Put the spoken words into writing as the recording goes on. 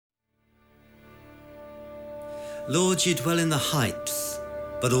Lord, you dwell in the heights,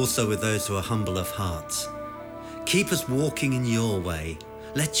 but also with those who are humble of heart. Keep us walking in your way.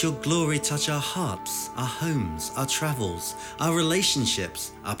 Let your glory touch our hearts, our homes, our travels, our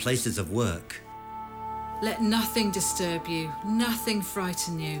relationships, our places of work. Let nothing disturb you, nothing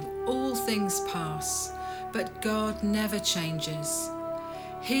frighten you. All things pass, but God never changes.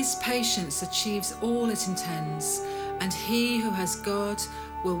 His patience achieves all it intends, and he who has God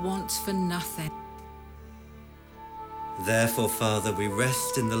will want for nothing. Therefore, Father, we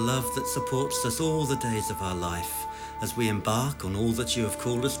rest in the love that supports us all the days of our life. As we embark on all that you have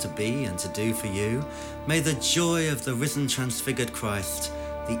called us to be and to do for you, may the joy of the risen, transfigured Christ,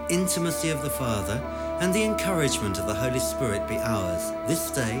 the intimacy of the Father, and the encouragement of the Holy Spirit be ours this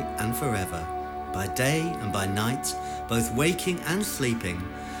day and forever, by day and by night, both waking and sleeping,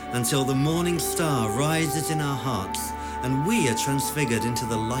 until the morning star rises in our hearts and we are transfigured into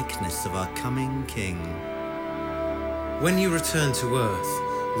the likeness of our coming King. When you return to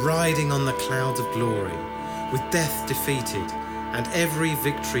earth, riding on the clouds of glory, with death defeated and every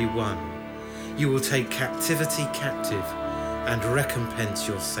victory won, you will take captivity captive and recompense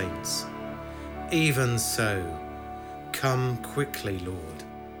your saints. Even so, come quickly, Lord.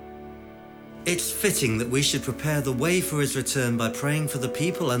 It's fitting that we should prepare the way for his return by praying for the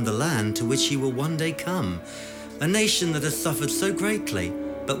people and the land to which he will one day come, a nation that has suffered so greatly,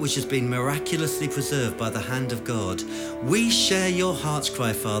 but which has been miraculously preserved by the hand of God. We share your heart's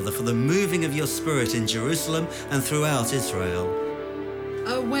cry, Father, for the moving of your Spirit in Jerusalem and throughout Israel.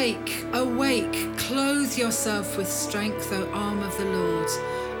 Awake, awake, clothe yourself with strength, O arm of the Lord.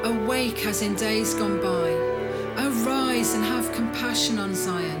 Awake as in days gone by. Arise and have compassion on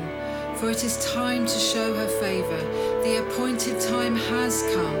Zion, for it is time to show her favour. The appointed time has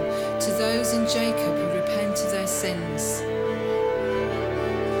come to those in Jacob who repent of their sins.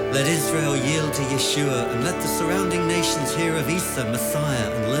 Let Israel yield to Yeshua, and let the surrounding nations hear of Isa, Messiah,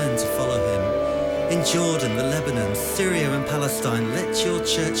 and learn to follow him. In Jordan, the Lebanon, Syria, and Palestine, let your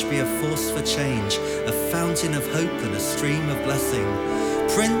church be a force for change, a fountain of hope and a stream of blessing.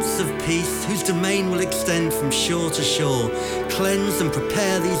 Prince of Peace, whose domain will extend from shore to shore, cleanse and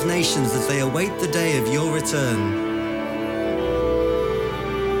prepare these nations as they await the day of your return.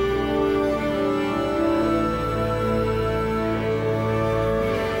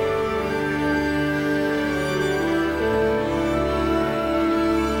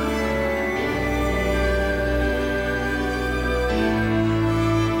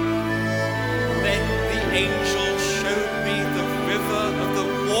 Angel showed me the river of the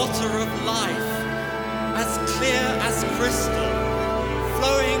water of life, as clear as crystal,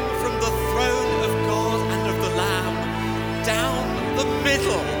 flowing from the throne of God and of the Lamb, down the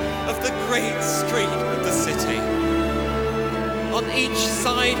middle of the great street of the city. On each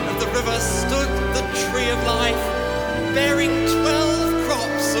side of the river stood the tree of life, bearing 12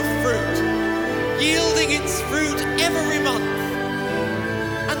 crops of fruit, yielding its fruit every month,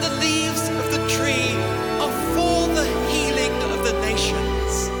 and the leaves of the tree